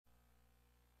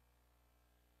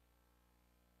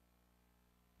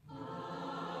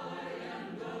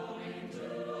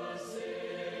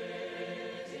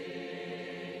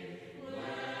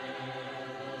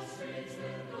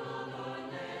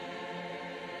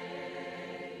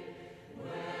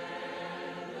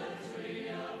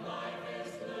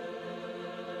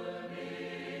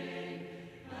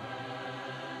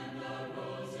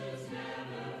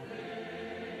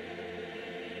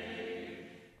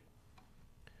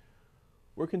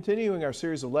We're continuing our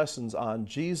series of lessons on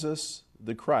Jesus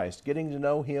the Christ, getting to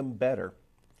know Him better.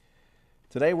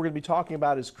 Today we're going to be talking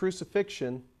about His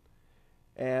crucifixion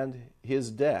and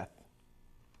His death.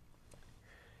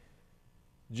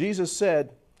 Jesus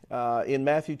said in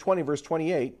Matthew 20, verse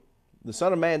 28, "The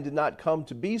Son of Man did not come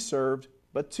to be served,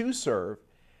 but to serve,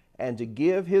 and to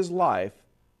give His life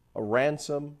a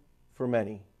ransom for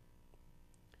many."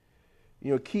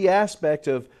 You know, a key aspect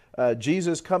of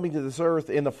Jesus coming to this earth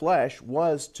in the flesh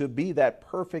was to be that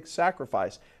perfect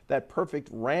sacrifice, that perfect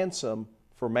ransom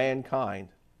for mankind.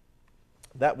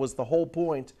 That was the whole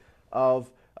point of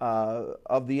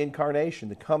the incarnation,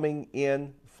 the coming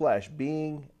in flesh,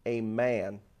 being a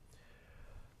man.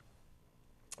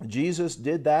 Jesus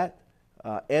did that,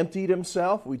 emptied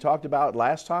Himself. We talked about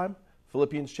last time,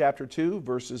 Philippians chapter 2,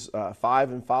 verses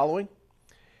 5 and following.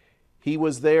 He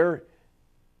was there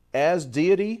as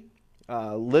deity,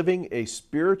 living a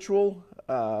spiritual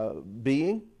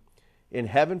being in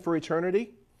heaven for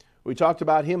eternity. We talked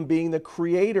about Him being the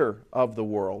creator of the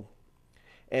world.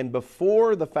 And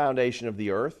before the foundation of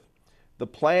the earth, the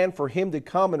plan for Him to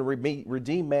come and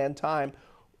redeem mankind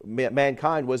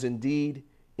was indeed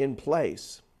in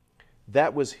place.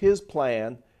 That was His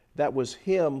plan. That was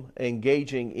Him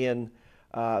engaging in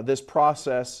this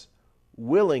process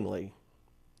willingly.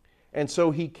 And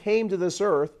so He came to this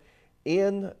earth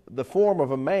in the form of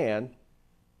a man,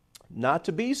 not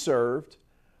to be served,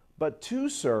 but to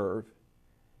serve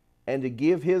and to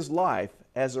give His life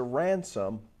as a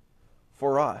ransom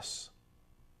for us.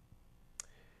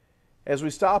 As we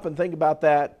stop and think about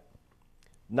that,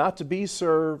 not to be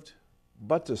served,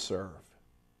 but to serve.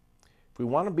 If we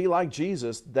want to be like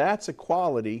Jesus, that's a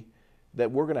quality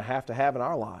that we're going to have in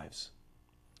our lives.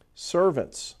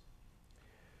 Servants.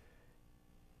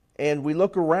 And we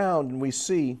look around and we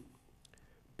see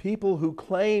people who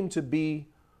claim to be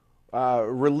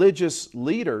religious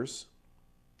leaders.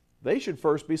 They should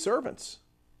first be servants.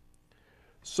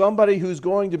 Somebody who's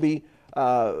going to be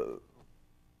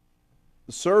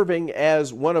serving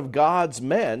as one of God's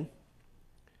men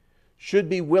should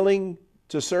be willing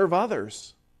to serve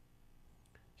others.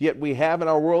 Yet we have in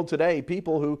our world today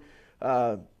people who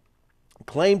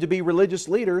claim to be religious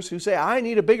leaders who say, "I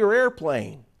need a bigger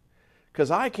airplane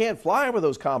because I can't fly with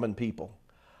those common people.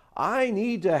 I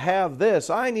need to have this,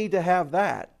 I need to have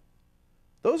that."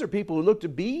 Those are people who look to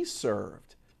be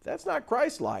served. That's not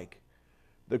Christ-like.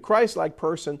 The Christ-like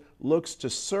person looks to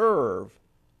serve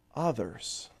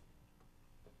others.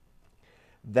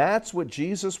 That's what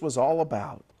Jesus was all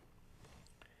about.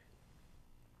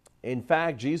 In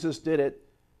fact, Jesus did it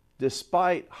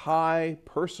despite high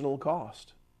personal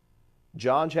cost.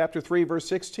 John chapter 3, verse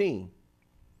 16.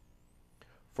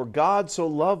 "For God so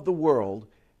loved the world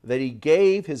that He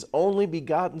gave His only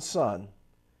begotten Son,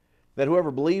 that whoever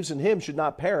believes in Him should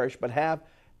not perish, but have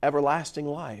everlasting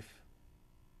life."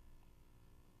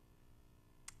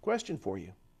 Question for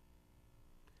you.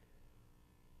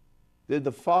 Did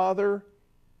the Father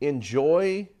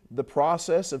enjoy the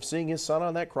process of seeing His Son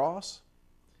on that cross?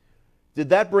 Did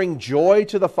that bring joy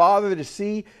to the Father to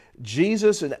see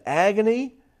Jesus in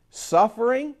agony,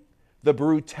 suffering, the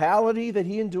brutality that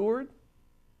He endured?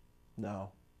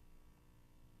 No.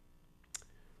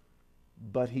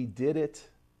 But He did it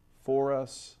for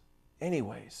us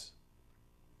anyways.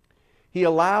 He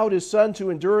allowed His Son to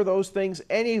endure those things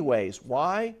anyways.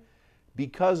 Why?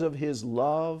 Because of His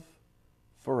love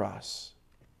for us.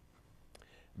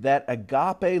 That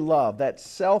agape love, that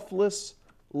selfless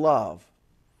love,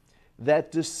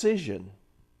 that decision.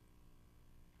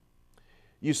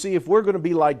 You see, if we're going to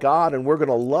be like God and we're going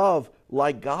to love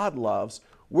like God loves,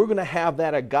 we're going to have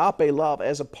that agape love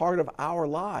as a part of our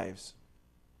lives.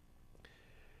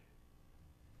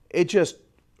 It just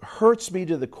hurts me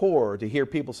to the core to hear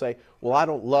people say, "Well, I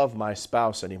don't love my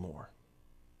spouse anymore."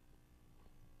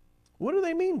 What do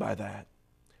they mean by that?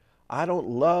 I don't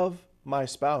love my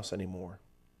spouse anymore.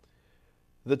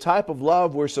 The type of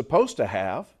love we're supposed to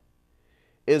have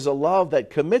is a love that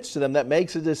commits to them, that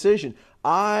makes a decision.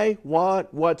 I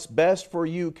want what's best for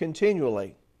you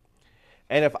continually.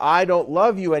 And if I don't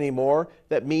love you anymore,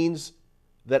 that means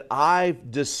that I've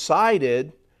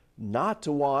decided not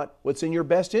to want what's in your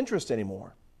best interest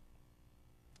anymore.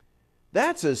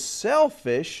 That's as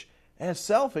selfish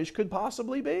could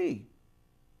possibly be.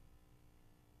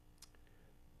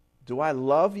 Do I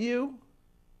love you?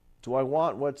 Do I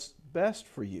want what's best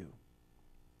for you?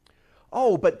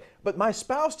 Oh, but my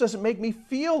spouse doesn't make me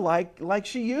feel like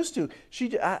she used to.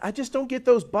 I just don't get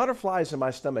those butterflies in my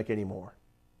stomach anymore.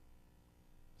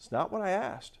 It's not what I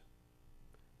asked.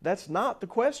 That's not the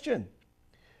question.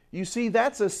 You see,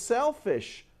 that's a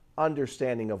selfish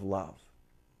understanding of love.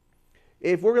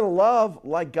 If we're going to love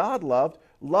like God loved,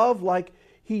 love like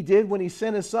he did when he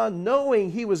sent his son,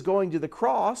 knowing he was going to the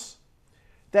cross,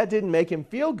 that didn't make him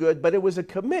feel good, but it was a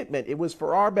commitment. It was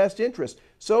for our best interest.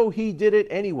 So he did it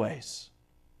anyways.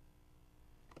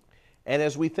 And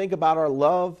as we think about our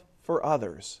love for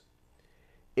others,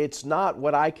 it's not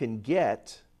what I can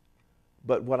get,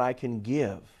 but what I can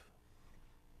give.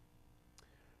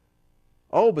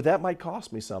 Oh, but that might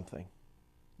cost me something.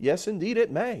 Yes, indeed,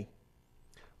 it may.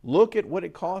 Look at what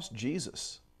it cost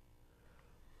Jesus.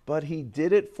 But he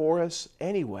did it for us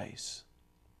anyways.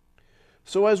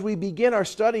 So as we begin our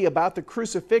study about the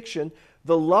crucifixion,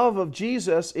 the love of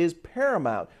Jesus is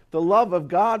paramount. The love of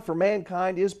God for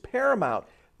mankind is paramount.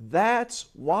 That's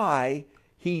why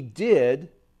he did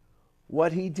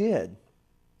what he did.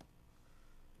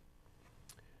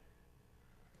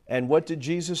 And what did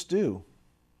Jesus do?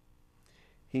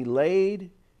 He laid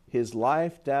his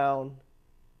life down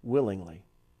willingly.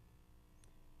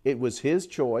 It was his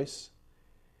choice.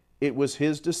 It was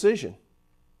his decision.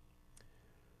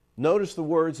 Notice the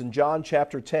words in John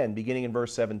chapter 10, beginning in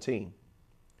verse 17.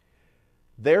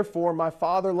 Therefore my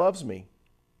Father loves me,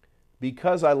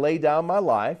 because I lay down my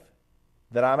life,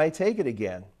 that I may take it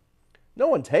again. No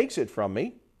one takes it from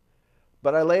me,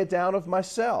 but I lay it down of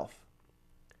myself.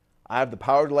 I have the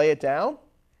power to lay it down,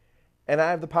 and I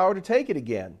have the power to take it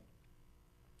again.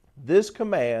 This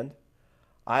command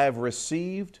I have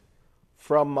received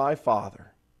from my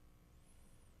Father.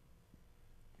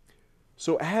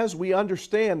 So as we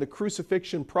understand the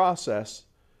crucifixion process,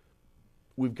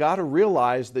 we've got to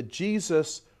realize that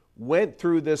Jesus went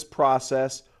through this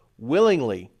process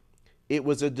willingly. It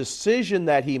was a decision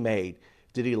that he made.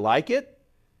 Did he like it?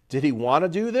 Did he want to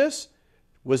do this?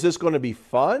 Was this going to be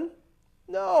fun?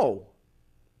 No.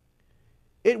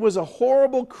 It was a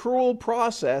horrible, cruel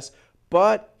process,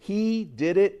 but he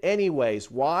did it anyways.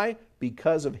 Why?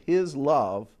 Because of his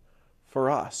love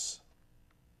for us.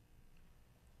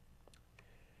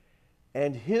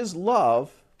 And his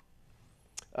love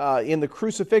in the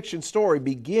crucifixion story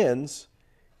begins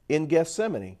in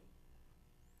Gethsemane.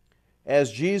 As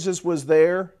Jesus was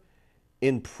there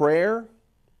in prayer,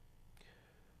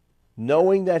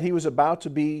 knowing that he was about to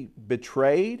be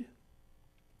betrayed,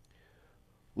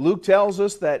 Luke tells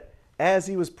us that as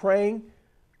he was praying,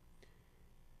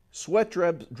 sweat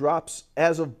drops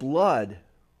as of blood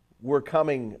were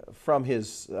coming from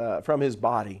his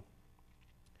body.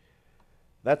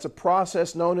 That's a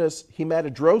process known as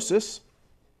hematidrosis,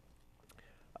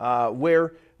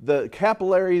 where the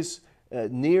capillaries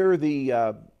near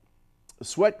the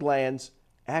sweat glands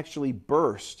actually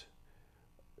burst.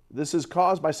 This is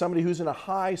caused by somebody who's in a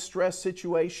high stress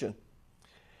situation.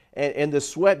 And the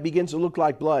sweat begins to look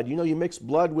like blood. You know, you mix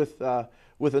blood with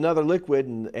another liquid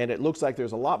and it looks like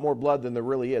there's a lot more blood than there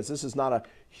really is. This is not a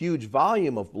huge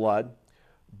volume of blood,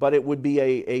 but it would be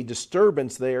a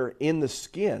disturbance there in the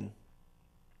skin.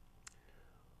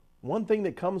 One thing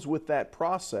that comes with that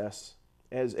process,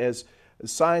 as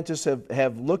scientists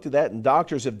have looked at that and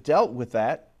doctors have dealt with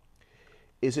that,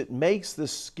 is it makes the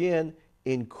skin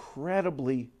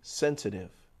incredibly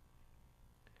sensitive.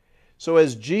 So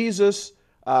as Jesus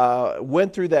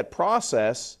went through that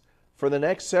process, for the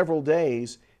next several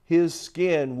days, his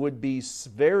skin would be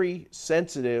very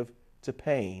sensitive to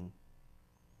pain.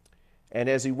 And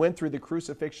as he went through the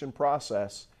crucifixion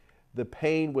process, the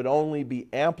pain would only be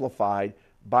amplified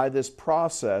by this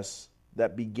process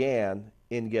that began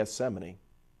in Gethsemane.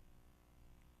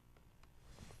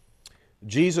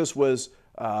 Jesus was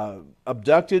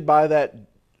abducted by that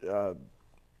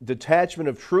detachment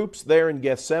of troops there in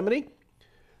Gethsemane,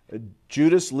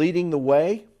 Judas leading the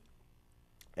way,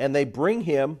 and they bring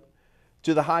him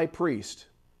to the high priest.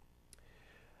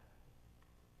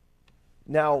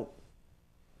 Now,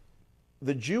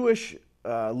 the Jewish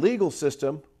legal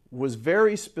system was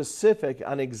very specific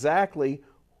on exactly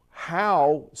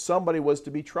how somebody was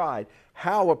to be tried,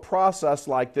 how a process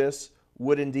like this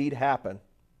would indeed happen.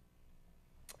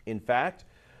 In fact,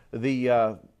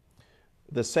 the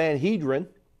Sanhedrin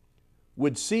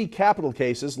would see capital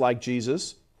cases like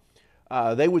Jesus.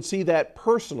 They would see that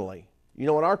personally. You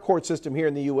know, in our court system here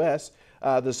in the U.S.,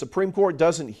 the Supreme Court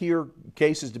doesn't hear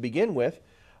cases to begin with.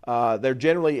 They're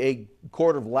generally a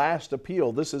court of last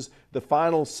appeal. This is the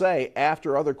final say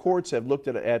after other courts have looked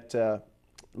at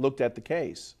the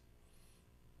case.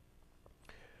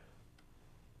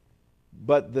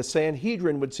 But the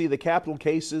Sanhedrin would see the capital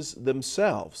cases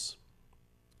themselves.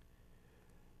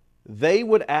 They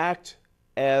would act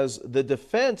as the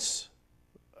defense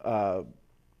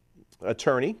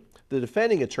attorney, the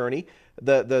defending attorney.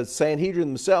 The Sanhedrin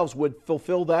themselves would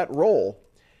fulfill that role.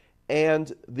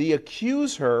 And the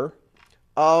accuser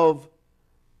of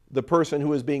the person who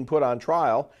was being put on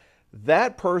trial,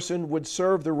 that person would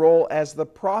serve the role as the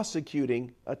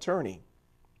prosecuting attorney.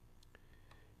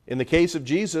 In the case of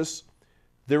Jesus,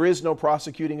 there is no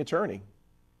prosecuting attorney.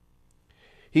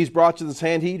 He's brought to the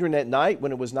Sanhedrin at night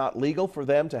when it was not legal for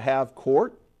them to have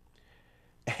court,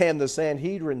 and the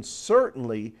Sanhedrin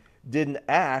certainly didn't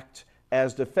act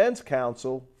as defense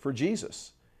counsel for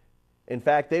Jesus. In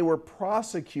fact, they were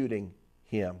prosecuting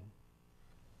him.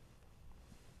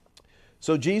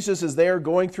 So Jesus is there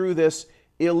going through this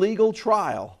illegal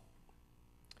trial.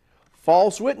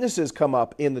 False witnesses come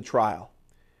up in the trial.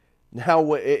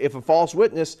 Now, if a false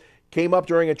witness came up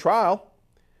during a trial,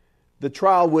 the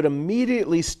trial would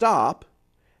immediately stop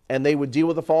and they would deal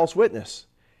with the false witness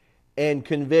and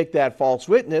convict that false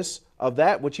witness of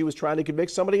that which he was trying to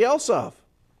convict somebody else of.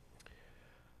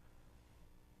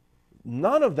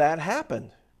 None of that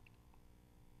happened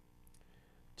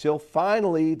till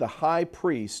finally the high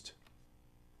priest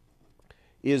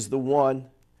is the one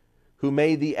who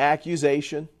made the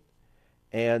accusation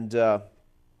and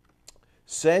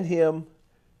sent him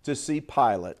to see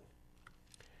Pilate.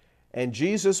 And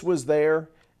Jesus was there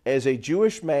as a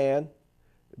Jewish man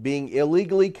being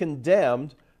illegally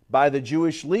condemned by the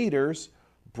Jewish leaders,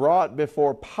 brought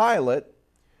before Pilate,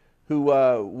 who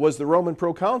was the Roman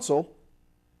proconsul,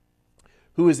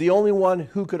 who is the only one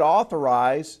who could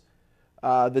authorize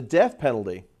the death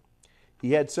penalty.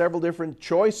 He had several different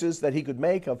choices that he could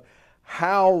make of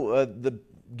how the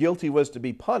guilty was to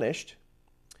be punished,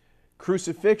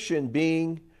 crucifixion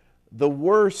being the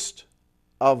worst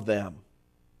of them.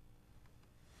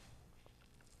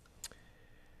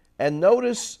 And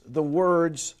notice the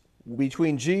words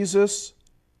between Jesus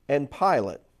and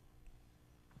Pilate.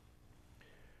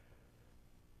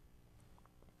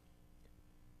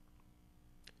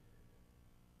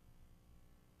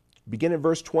 Begin in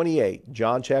verse 28,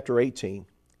 John chapter 18.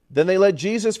 Then they led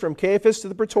Jesus from Caiaphas to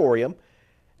the praetorium,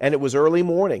 and it was early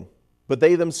morning. But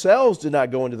they themselves did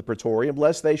not go into the praetorium,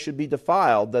 lest they should be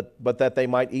defiled, but that they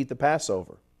might eat the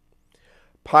Passover.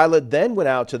 Pilate then went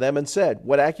out to them and said,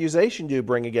 "What accusation do you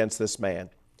bring against this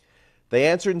man?" They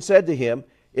answered and said to him,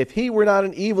 "If he were not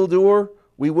an evildoer,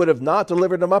 we would have not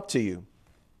delivered him up to you."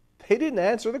 They didn't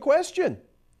answer the question.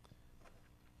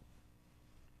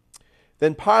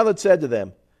 Then Pilate said to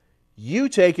them, "You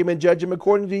take him and judge him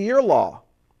according to your law."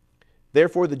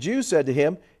 Therefore the Jews said to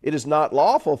him, "It is not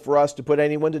lawful for us to put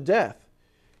anyone to death."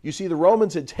 You see, the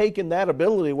Romans had taken that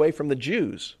ability away from the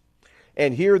Jews.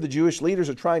 And here the Jewish leaders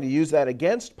are trying to use that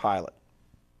against Pilate.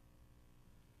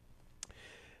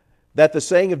 That the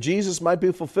saying of Jesus might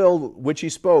be fulfilled, which he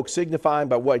spoke, signifying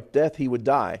by what death he would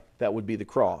die. That would be the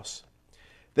cross.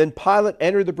 Then Pilate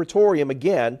entered the praetorium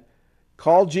again,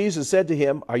 called Jesus, said to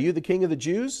him, "Are you the king of the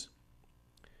Jews?"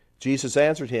 Jesus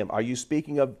answered him, "Are you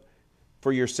speaking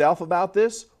for yourself about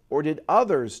this, or did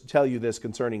others tell you this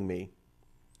concerning me?"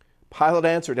 Pilate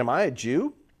answered, "Am I a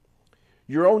Jew?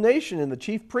 Your own nation and the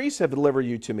chief priests have delivered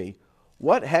you to me.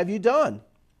 What have you done?"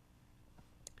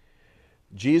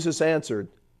 Jesus answered,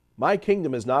 "My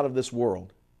kingdom is not of this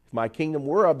world. If my kingdom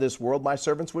were of this world, my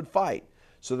servants would fight,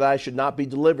 so that I should not be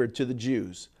delivered to the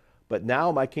Jews. But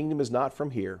now my kingdom is not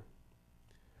from here."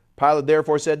 Pilate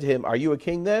therefore said to him, "Are you a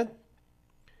king then?"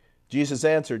 Jesus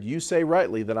answered, "You say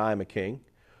rightly that I am a king.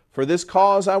 For this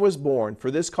cause I was born, for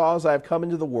this cause I have come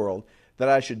into the world, that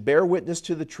I should bear witness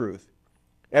to the truth.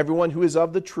 Everyone who is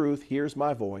of the truth hears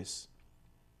my voice."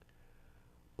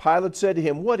 Pilate said to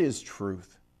him, "What is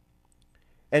truth?"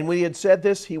 And when he had said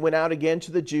this, he went out again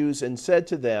to the Jews and said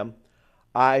to them,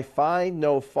 "I find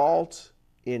no fault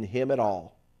in him at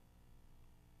all."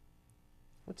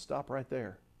 Let's stop right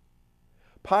there.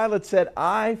 Pilate said,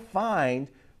 "I find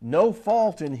no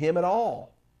fault in him at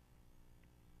all."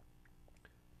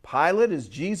 Pilate, is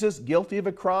Jesus guilty of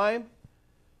a crime?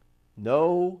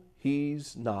 No,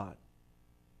 he's not.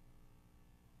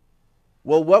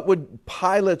 Well, what would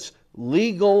Pilate's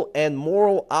legal and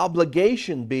moral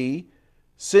obligation be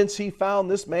since he found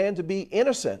this man to be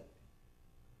innocent?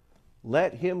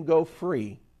 Let him go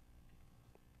free.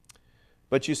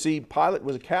 But you see, Pilate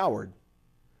was a coward.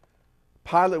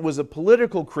 Pilate was a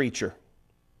political creature.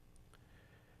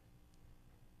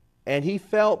 And he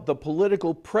felt the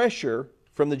political pressure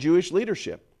from the Jewish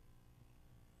leadership.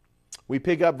 We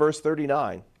pick up verse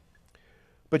 39.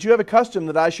 "But you have a custom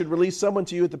that I should release someone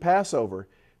to you at the Passover.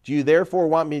 Do you therefore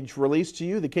want me to release to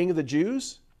you the king of the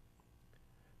Jews?"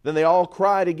 Then they all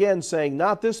cried again, saying,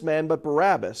 "Not this man, but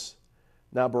Barabbas."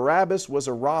 Now Barabbas was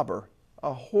a robber,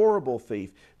 a horrible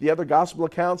thief. The other gospel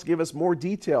accounts give us more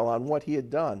detail on what he had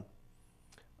done.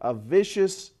 A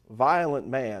vicious, violent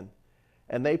man.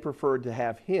 And they preferred to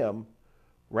have him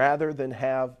rather than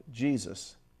have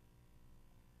Jesus.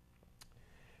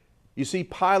 You see,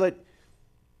 Pilate,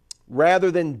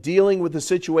 rather than dealing with the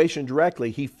situation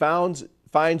directly, he finds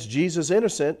Jesus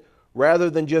innocent rather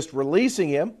than just releasing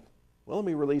him. Well,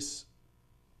 let me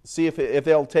see if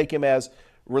they'll take him as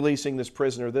releasing this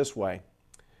prisoner this way.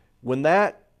 When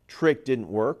that trick didn't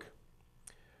work,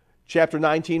 chapter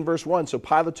 19, verse 1, so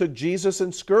Pilate took Jesus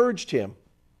and scourged him.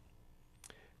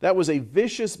 That was a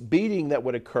vicious beating that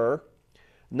would occur,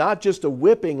 not just a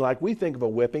whipping like we think of a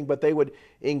whipping, but they would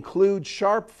include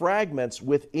sharp fragments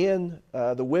within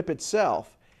the whip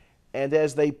itself. And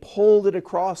as they pulled it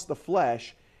across the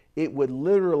flesh, it would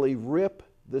literally rip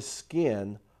the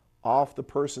skin off the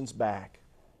person's back.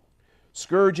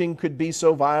 Scourging could be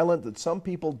so violent that some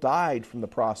people died from the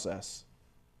process.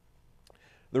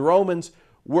 The Romans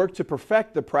worked to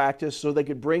perfect the practice so they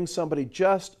could bring somebody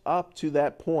just up to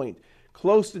that point,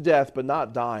 close to death but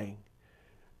not dying,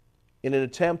 in an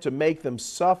attempt to make them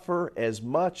suffer as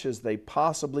much as they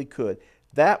possibly could.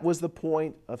 That was the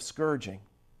point of scourging.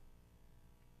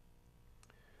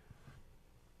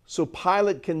 So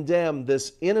Pilate condemned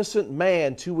this innocent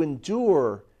man to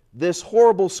endure this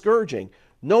horrible scourging,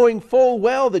 knowing full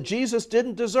well that Jesus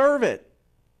didn't deserve it.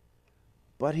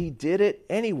 But he did it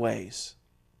anyways.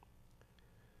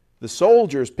 The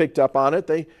soldiers picked up on it.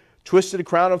 They twisted a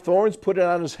crown of thorns, put it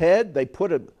on his head. They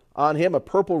put on him a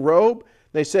purple robe.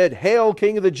 They said, "Hail,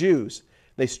 King of the Jews."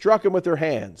 They struck him with their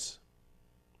hands.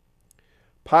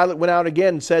 Pilate went out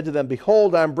again and said to them,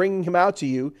 "Behold, I am bringing him out to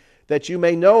you, that you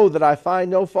may know that I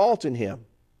find no fault in him."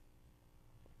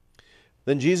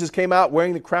 Then Jesus came out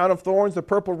wearing the crown of thorns, the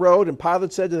purple robe, and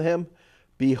Pilate said to him,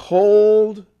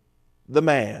 "Behold the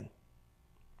man."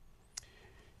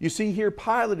 You see here,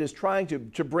 Pilate is trying to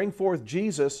bring forth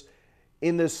Jesus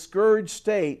in this scourged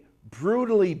state,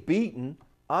 brutally beaten,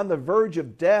 on the verge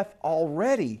of death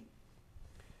already,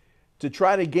 to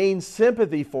try to gain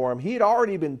sympathy for him. He had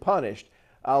already been punished,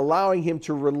 allowing him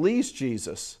to release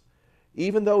Jesus,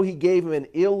 even though he gave him an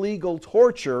illegal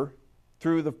torture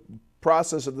through the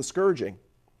process of the scourging.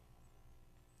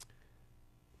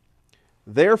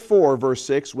 Therefore, verse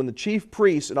 6, when the chief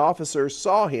priests and officers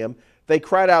saw him, they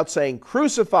cried out, saying,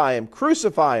 "Crucify him,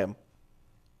 crucify him."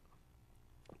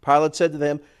 Pilate said to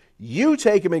them, "You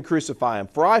take him and crucify him,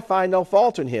 for I find no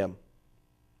fault in him."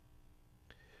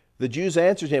 The Jews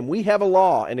answered him, "We have a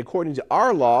law, and according to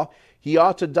our law, he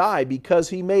ought to die because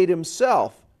he made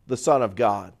himself the Son of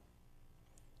God."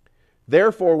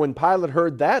 Therefore, when Pilate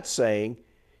heard that saying,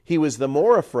 he was the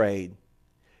more afraid.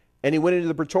 And he went into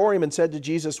the praetorium and said to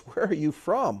Jesus, "Where are you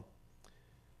from?"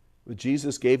 But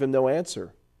Jesus gave him no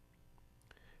answer.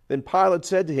 Then Pilate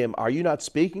said to him, "Are you not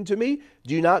speaking to me?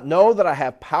 Do you not know that I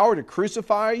have power to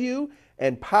crucify you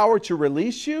and power to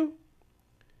release you?"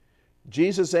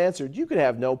 Jesus answered, "You could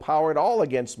have no power at all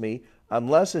against me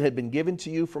unless it had been given to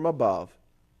you from above.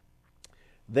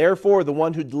 Therefore, the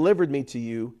one who delivered me to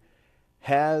you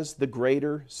has the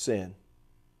greater sin."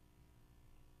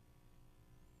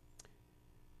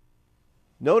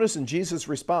 Notice in Jesus'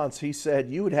 response, he said,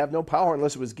 "You would have no power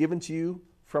unless it was given to you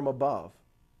from above."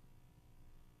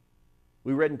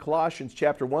 We read in Colossians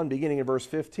chapter 1, beginning in verse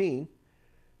 15,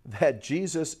 that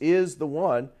Jesus is the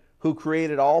one who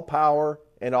created all power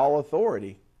and all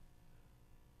authority.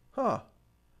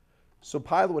 So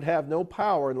Pilate would have no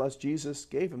power unless Jesus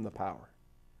gave him the power.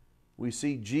 We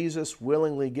see Jesus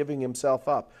willingly giving himself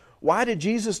up. Why did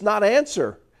Jesus not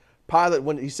answer Pilate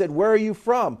when he said, "Where are you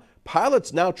from?"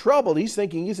 Pilate's now troubled. He's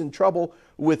thinking he's in trouble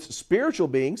with spiritual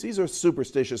beings. He's a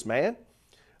superstitious man.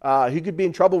 He could be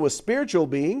in trouble with spiritual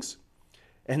beings,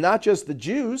 and not just the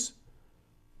Jews.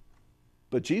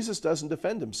 But Jesus doesn't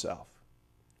defend himself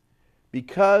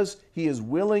because he is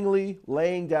willingly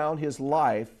laying down his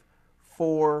life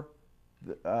for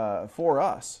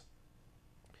us.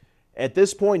 At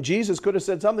this point, Jesus could have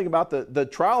said something about the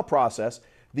trial process,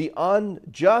 the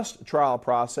unjust trial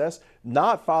process,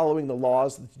 not following the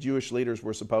laws that the Jewish leaders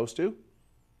were supposed to.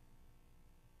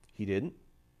 He didn't.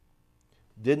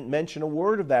 Didn't mention a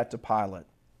word of that to Pilate.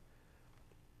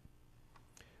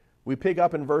 We pick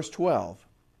up in verse 12.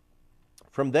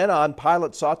 From then on,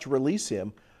 Pilate sought to release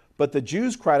him, but the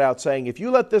Jews cried out, saying, "If you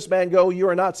let this man go, you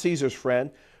are not Caesar's friend.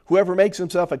 Whoever makes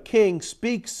himself a king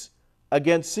speaks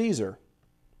against Caesar."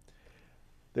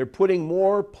 They're putting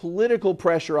more political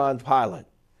pressure on Pilate.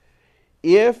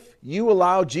 If you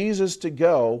allow Jesus to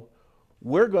go,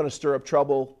 we're going to stir up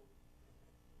trouble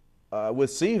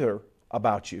with Caesar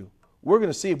about you. We're going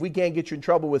to see if we can't get you in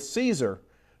trouble with Caesar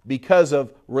because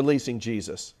of releasing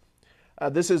Jesus.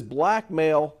 This is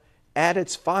blackmail at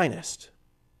its finest.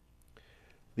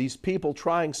 These people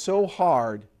trying so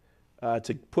hard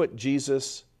to put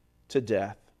Jesus to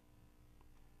death.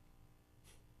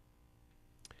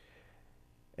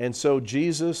 And so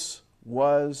Jesus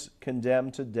was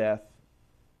condemned to death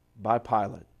by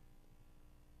Pilate,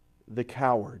 the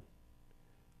coward,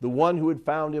 the one who had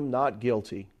found him not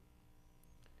guilty.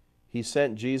 He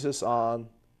sent Jesus on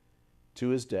to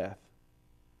his death.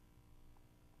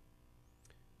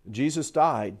 Jesus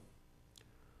died.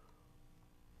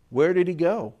 Where did he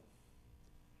go?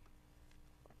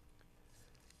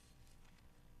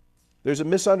 There's a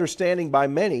misunderstanding by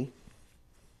many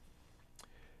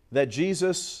that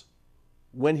Jesus,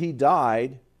 when he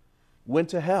died, went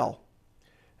to hell.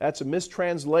 That's a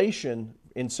mistranslation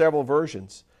in several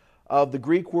versions of the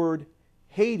Greek word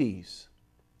Hades.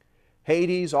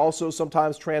 Hades, also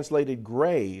sometimes translated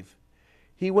grave.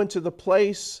 He went to the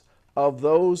place of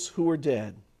those who were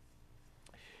dead.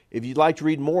 If you'd like to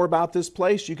read more about this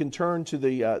place, you can turn to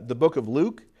the book of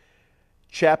Luke,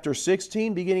 chapter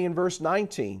 16, beginning in verse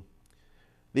 19.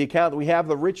 The account that we have of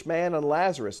the rich man and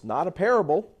Lazarus, not a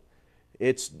parable.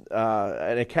 It's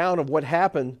an account of what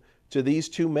happened to these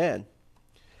two men,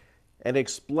 and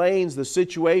explains the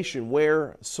situation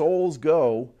where souls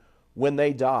go when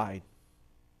they died.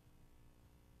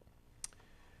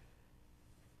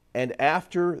 And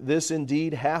after this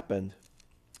indeed happened,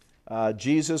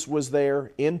 Jesus was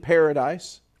there in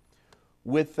paradise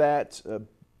with that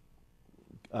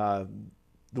the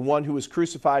one who was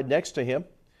crucified next to him.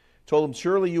 Told him,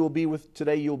 surely you will be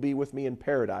today you'll be with me in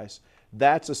paradise.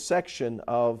 That's a section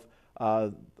of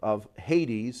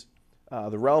Hades,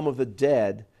 the realm of the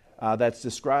dead, that's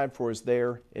described for us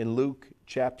there in Luke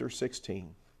chapter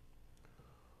 16.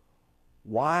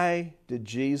 Why did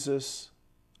Jesus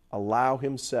allow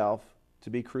himself to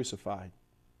be crucified?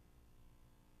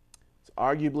 It's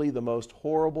arguably the most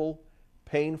horrible,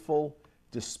 painful,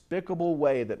 despicable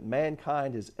way that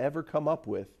mankind has ever come up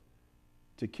with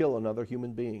to kill another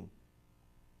human being.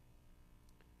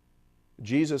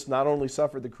 Jesus not only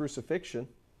suffered the crucifixion,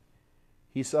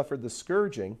 he suffered the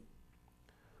scourging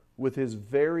with his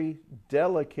very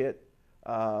delicate,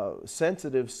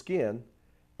 sensitive skin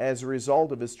as a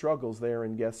result of his struggles there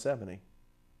in Gethsemane.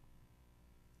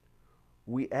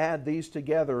 We add these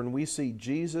together and we see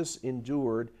Jesus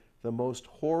endured the most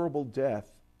horrible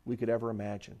death we could ever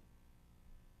imagine.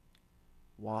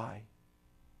 Why?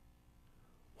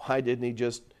 Why didn't he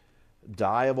just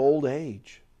die of old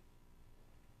age?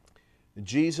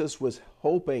 Jesus was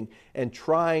hoping and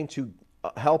trying to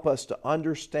help us to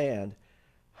understand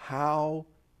how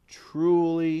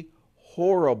truly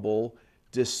horrible,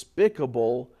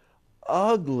 despicable,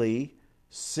 ugly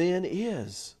sin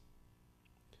is.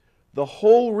 The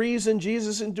whole reason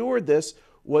Jesus endured this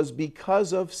was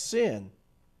because of sin.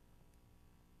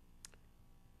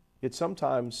 Yet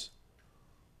sometimes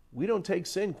we don't take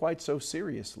sin quite so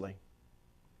seriously.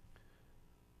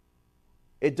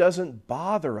 It doesn't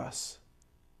bother us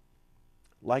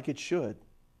like it should.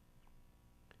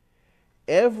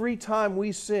 Every time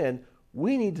we sin,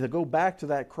 we need to go back to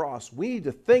that cross. We need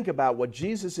to think about what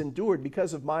Jesus endured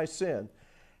because of my sin.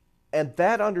 And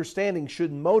that understanding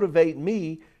should motivate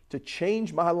me to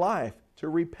change my life, to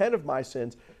repent of my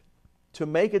sins, to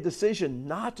make a decision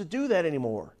not to do that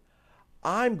anymore.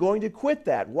 I'm going to quit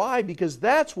that. Why? Because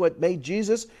that's what made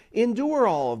Jesus endure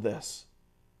all of this.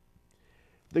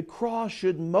 The cross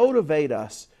should motivate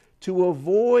us to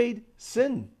avoid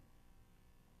sin.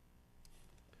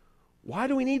 Why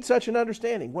do we need such an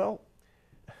understanding? Well,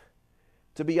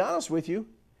 to be honest with you,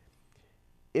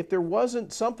 if there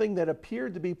wasn't something that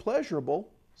appeared to be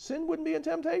pleasurable, sin wouldn't be a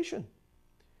temptation.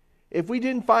 If we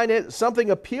didn't find something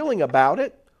appealing about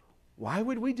it, why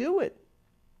would we do it?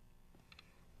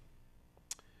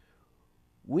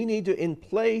 We need to, in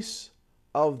place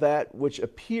of that which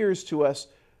appears to us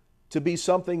to be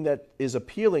something that is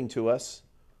appealing to us,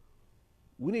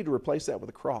 we need to replace that with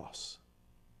a cross.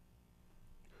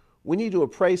 We need to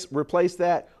replace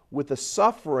that with the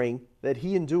suffering that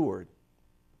he endured.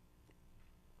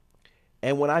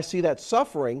 And when I see that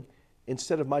suffering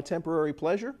instead of my temporary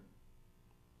pleasure,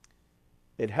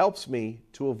 it helps me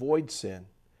to avoid sin.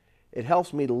 It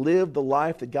helps me to live the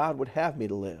life that God would have me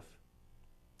to live.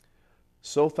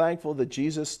 So thankful that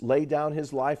Jesus laid down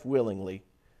his life willingly.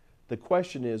 The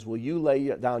question is, will you lay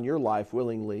down your life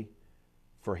willingly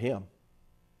for him?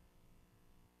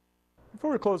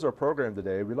 Before we close our program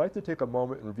today, we'd like to take a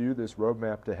moment and review this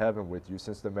roadmap to heaven with you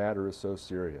since the matter is so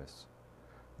serious.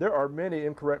 There are many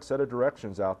incorrect set of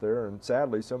directions out there, and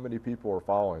sadly so many people are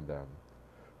following them.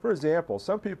 For example,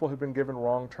 some people have been given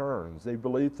wrong turns. They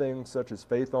believe things such as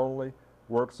faith only,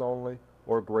 works only,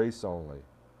 or grace only.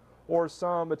 Or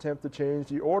some attempt to change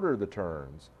the order of the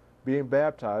turns, being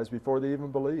baptized before they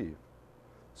even believe.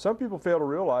 Some people fail to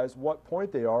realize what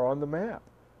point they are on the map.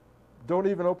 don't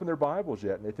even open their Bibles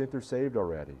yet, and they think they're saved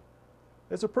already.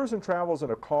 As a person travels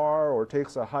in a car or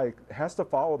takes a hike, has to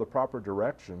follow the proper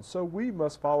directions, so we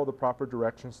must follow the proper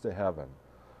directions to heaven.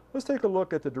 Let's take a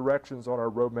look at the directions on our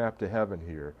roadmap to heaven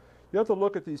here. You have to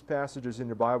look at these passages in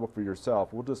your Bible for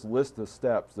yourself. We'll just list the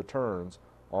steps, the turns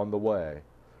on the way.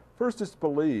 First is to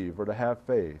believe or to have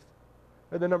faith.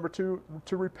 And then number 2,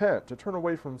 to repent, to turn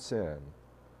away from sin.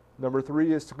 Number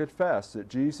 3 is to confess that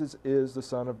Jesus is the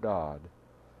Son of God.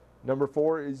 Number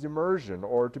 4 is immersion,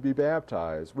 or to be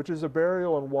baptized, which is a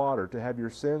burial in water to have your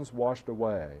sins washed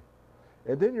away.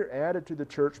 And then you're added to the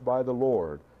church by the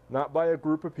Lord, not by a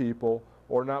group of people,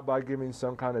 or not by giving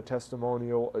some kind of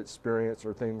testimonial experience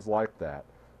or things like that.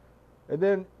 And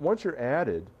then once you're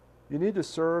added, you need to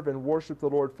serve and worship the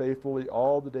Lord faithfully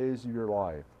all the days of your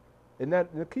life. And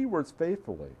the key word's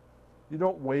faithfully. You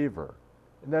don't waver.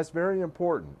 And that's very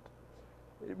important.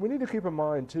 We need to keep in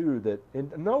mind, too, that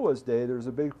in Noah's day there was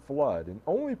a big flood, and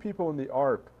only people in the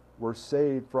ark were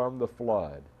saved from the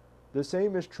flood. The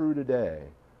same is true today.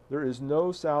 There is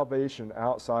no salvation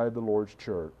outside the Lord's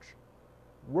church.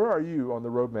 Where are you on the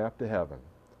roadmap to heaven?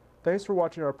 Thanks for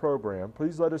watching our program.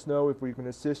 Please let us know if we can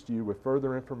assist you with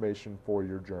further information for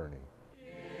your journey.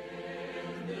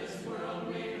 In this world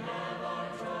we have our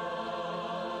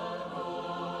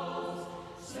troubles.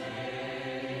 Say